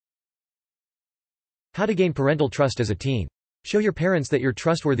How to gain parental trust as a teen. Show your parents that you're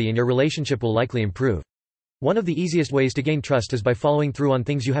trustworthy and your relationship will likely improve. One of the easiest ways to gain trust is by following through on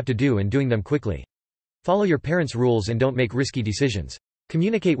things you have to do and doing them quickly. Follow your parents' rules and don't make risky decisions.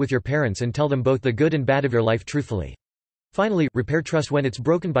 Communicate with your parents and tell them both the good and bad of your life truthfully. Finally, repair trust when it's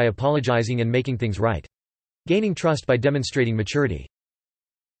broken by apologizing and making things right. Gaining trust by demonstrating maturity.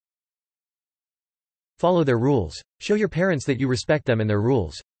 Follow their rules. Show your parents that you respect them and their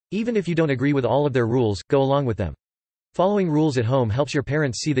rules. Even if you don't agree with all of their rules, go along with them. Following rules at home helps your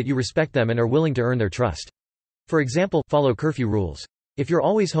parents see that you respect them and are willing to earn their trust. For example, follow curfew rules. If you're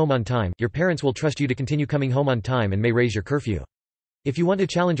always home on time, your parents will trust you to continue coming home on time and may raise your curfew. If you want to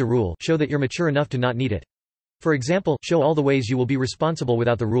challenge a rule, show that you're mature enough to not need it. For example, show all the ways you will be responsible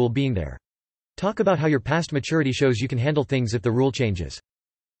without the rule being there. Talk about how your past maturity shows you can handle things if the rule changes.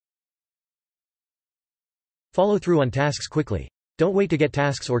 Follow through on tasks quickly. Don't wait to get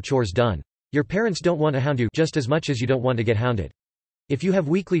tasks or chores done. Your parents don't want to hound you just as much as you don't want to get hounded. If you have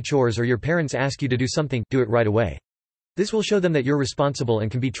weekly chores or your parents ask you to do something, do it right away. This will show them that you're responsible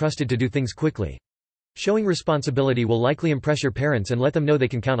and can be trusted to do things quickly. Showing responsibility will likely impress your parents and let them know they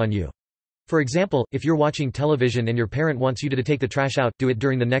can count on you. For example, if you're watching television and your parent wants you to take the trash out, do it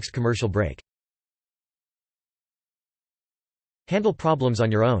during the next commercial break. Handle problems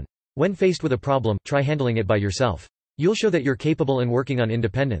on your own. When faced with a problem, try handling it by yourself. You'll show that you're capable and working on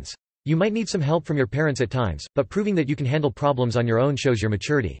independence. You might need some help from your parents at times, but proving that you can handle problems on your own shows your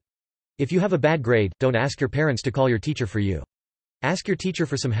maturity. If you have a bad grade, don't ask your parents to call your teacher for you. Ask your teacher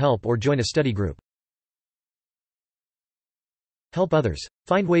for some help or join a study group. Help others.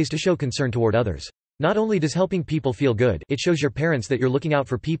 Find ways to show concern toward others. Not only does helping people feel good, it shows your parents that you're looking out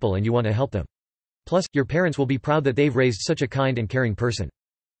for people and you want to help them. Plus, your parents will be proud that they've raised such a kind and caring person.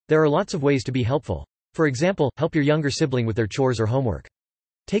 There are lots of ways to be helpful. For example, help your younger sibling with their chores or homework.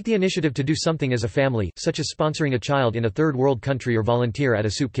 Take the initiative to do something as a family, such as sponsoring a child in a third world country or volunteer at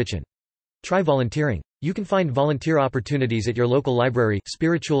a soup kitchen. Try volunteering. You can find volunteer opportunities at your local library,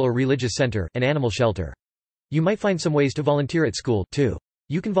 spiritual or religious center, and animal shelter. You might find some ways to volunteer at school, too.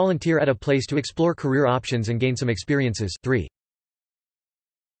 You can volunteer at a place to explore career options and gain some experiences. 3.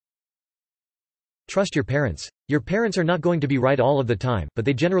 Trust your parents. Your parents are not going to be right all of the time, but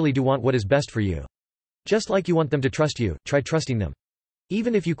they generally do want what is best for you. Just like you want them to trust you, try trusting them.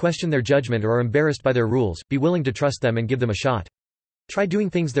 Even if you question their judgment or are embarrassed by their rules, be willing to trust them and give them a shot. Try doing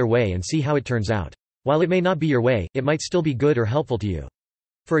things their way and see how it turns out. While it may not be your way, it might still be good or helpful to you.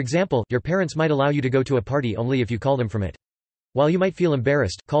 For example, your parents might allow you to go to a party only if you call them from it. While you might feel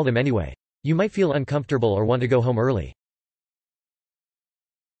embarrassed, call them anyway. You might feel uncomfortable or want to go home early.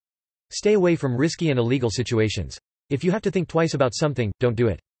 Stay away from risky and illegal situations. If you have to think twice about something, don't do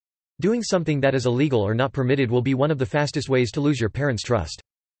it. Doing something that is illegal or not permitted will be one of the fastest ways to lose your parents' trust.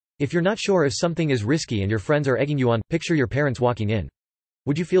 If you're not sure if something is risky and your friends are egging you on, picture your parents walking in.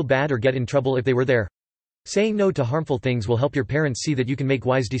 Would you feel bad or get in trouble if they were there? Saying no to harmful things will help your parents see that you can make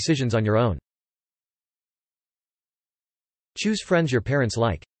wise decisions on your own. Choose friends your parents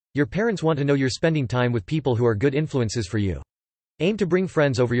like. Your parents want to know you're spending time with people who are good influences for you. Aim to bring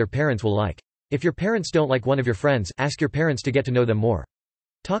friends over your parents will like. If your parents don't like one of your friends, ask your parents to get to know them more.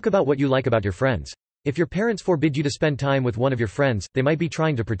 Talk about what you like about your friends. If your parents forbid you to spend time with one of your friends, they might be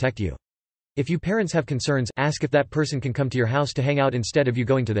trying to protect you. If you parents have concerns, ask if that person can come to your house to hang out instead of you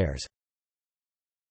going to theirs.